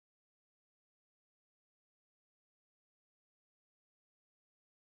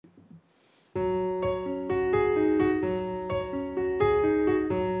Make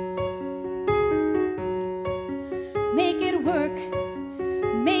it work,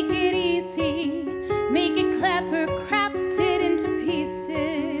 make it easy, make it clever, crafted into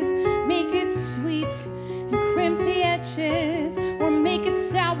pieces, make it sweet and crimp the edges, or make it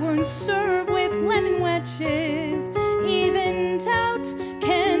sour and serve with lemon wedges. Even doubt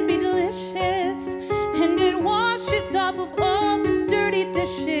can be delicious, and it washes off of all the dirty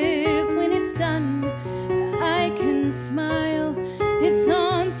dishes. When it's done, I can smile. It's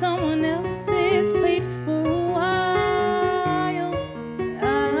on someone else's plate for a while.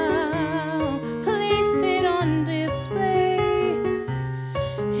 I'll place it on display,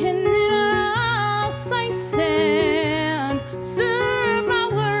 and then I'll slice and serve my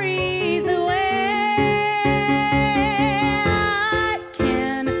worries away. I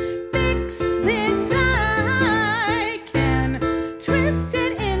can fix this, I can twist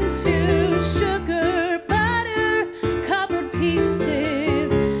it into sugar butter covered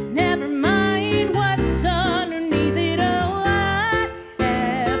pieces. Never mind what's underneath it. Oh, I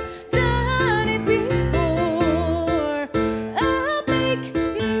have done it before. I'll make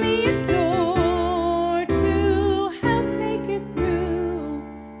me a door to help make it through.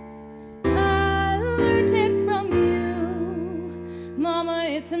 I learned it from you, Mama.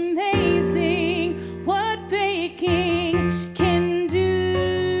 It's amazing what baking can do.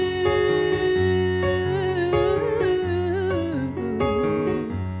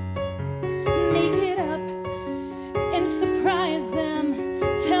 Make it up and surprise them.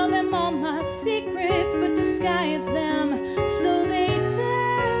 Tell them all my secrets, but disguise them so they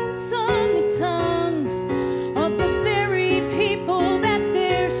dance on the tongues of the very people that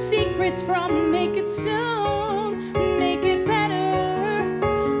their secrets from. Make it soon, make it better,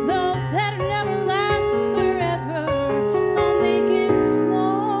 though better never lasts forever. I'll make it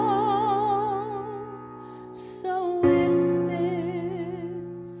small so it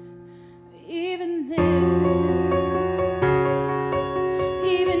fits. Even this,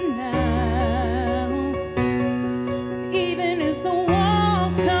 even now, even as the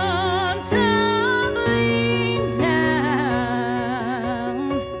walls come tumbling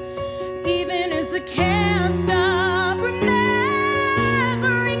down, even as I can't stop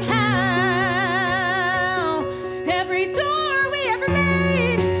remembering how every door we ever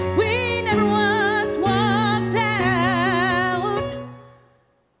made, we never once walked out.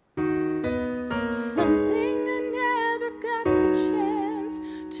 Something I never got the chance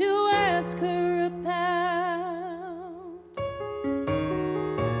to ask her about.